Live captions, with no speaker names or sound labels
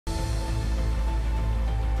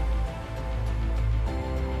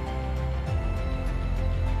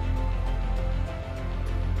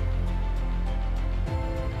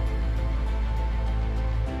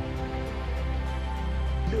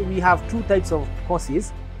we have two types of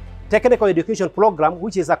courses. Technical education program,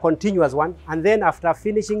 which is a continuous one, and then after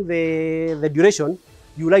finishing the duration,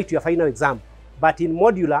 you write your final exam. But in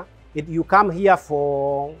modular, you come here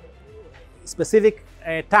for specific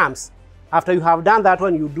terms. After you have done that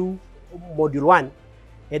one, you do module 1,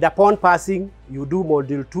 and upon passing, you do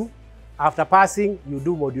module 2. After passing, you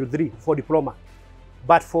do module 3 for diploma.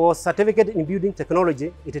 But for certificate in building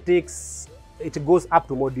technology, it goes up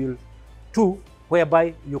to module 2,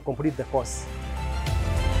 whereby you complete the course.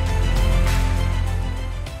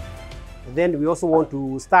 Then we also want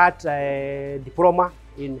to start a diploma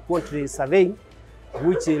in quantity surveying,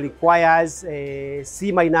 which requires C-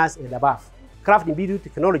 and above. Craft in building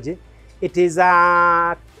technology, it is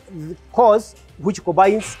a course which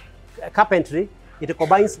combines carpentry, it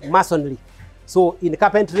combines masonry. So in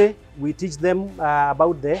carpentry, we teach them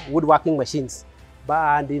about the woodworking machines.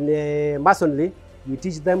 And in masonry, we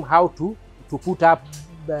teach them how to put up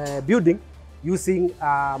building using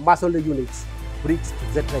masonry units, bricks,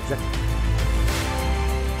 etc. etc.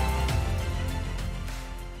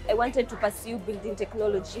 I wanted to pursue building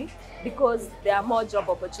technology because there are more job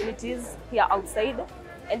opportunities here outside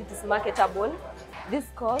and it is marketable. This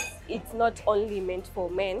course, it's not only meant for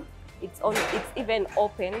men, it's even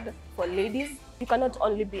opened for ladies. You can not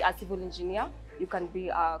only be a civil engineer, you can be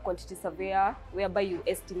a quantity surveyor, whereby you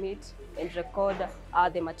estimate and record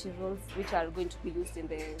the materials which are going to be used in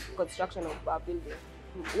the construction of a building.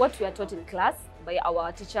 What we are taught in class by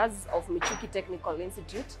our teachers of MICHUKI Technical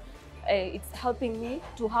Institute, it's helping me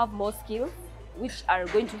to have more skills, which are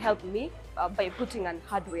going to help me by putting on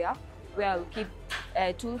hardware, where I'll keep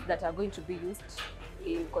tools that are going to be used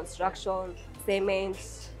in construction,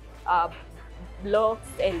 cement, blocks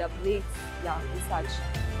and bricks, research.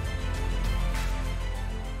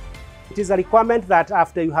 It is a requirement that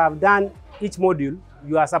after you have done each module,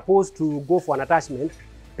 you are supposed to go for an attachment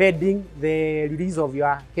pending the release of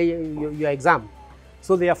your exam.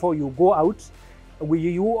 So therefore you go out,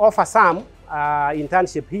 you offer some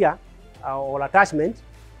internship here or attachment,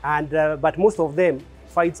 but most of them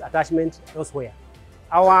finds attachment elsewhere.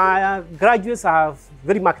 Our graduates are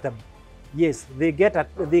very marketable. Yes, they get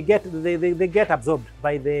absorbed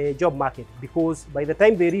by the job market, because by the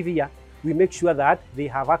time they leave here, we make sure that they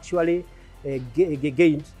have actually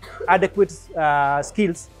gained adequate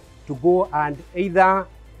skills to go and either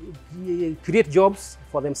create jobs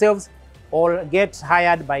for themselves or get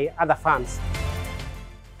hired by other firms.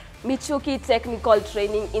 MICHUKI Technical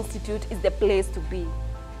Training Institute is the place to be.